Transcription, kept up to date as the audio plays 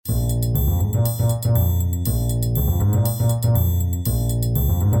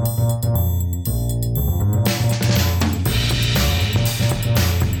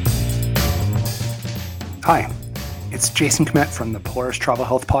Hi, it's Jason Kmet from the Polaris Travel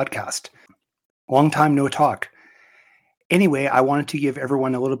Health Podcast. Long time no talk. Anyway, I wanted to give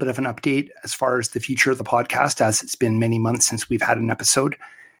everyone a little bit of an update as far as the future of the podcast, as it's been many months since we've had an episode.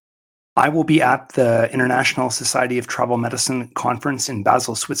 I will be at the International Society of Travel Medicine conference in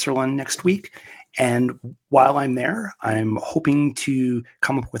Basel, Switzerland next week. And while I'm there, I'm hoping to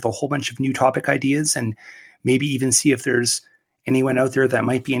come up with a whole bunch of new topic ideas and maybe even see if there's anyone out there that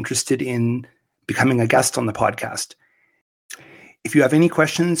might be interested in becoming a guest on the podcast. If you have any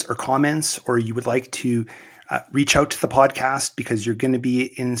questions or comments, or you would like to reach out to the podcast because you're going to be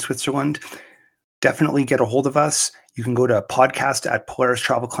in Switzerland, definitely get a hold of us. You can go to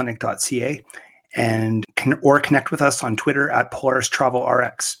podcast@polaristravelclinic.ca and connect with us on Twitter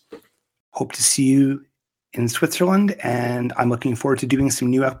 @PolarisTravelRx. Hope to see you in Switzerland, and I'm looking forward to doing some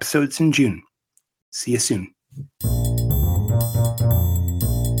new episodes in June. See you soon.